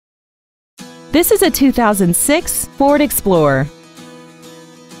This is a 2006 Ford Explorer.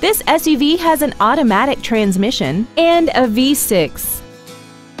 This SUV has an automatic transmission and a V6.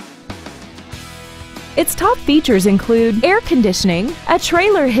 Its top features include air conditioning, a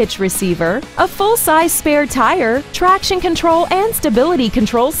trailer hitch receiver, a full-size spare tire, traction control and stability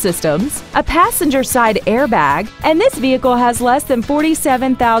control systems, a passenger side airbag, and this vehicle has less than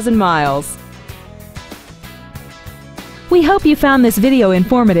 47,000 miles. We hope you found this video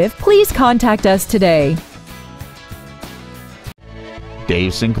informative. Please contact us today.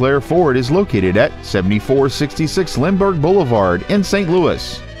 Dave Sinclair Ford is located at 7466 Lindbergh Boulevard in St.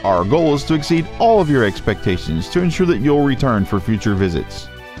 Louis. Our goal is to exceed all of your expectations to ensure that you'll return for future visits.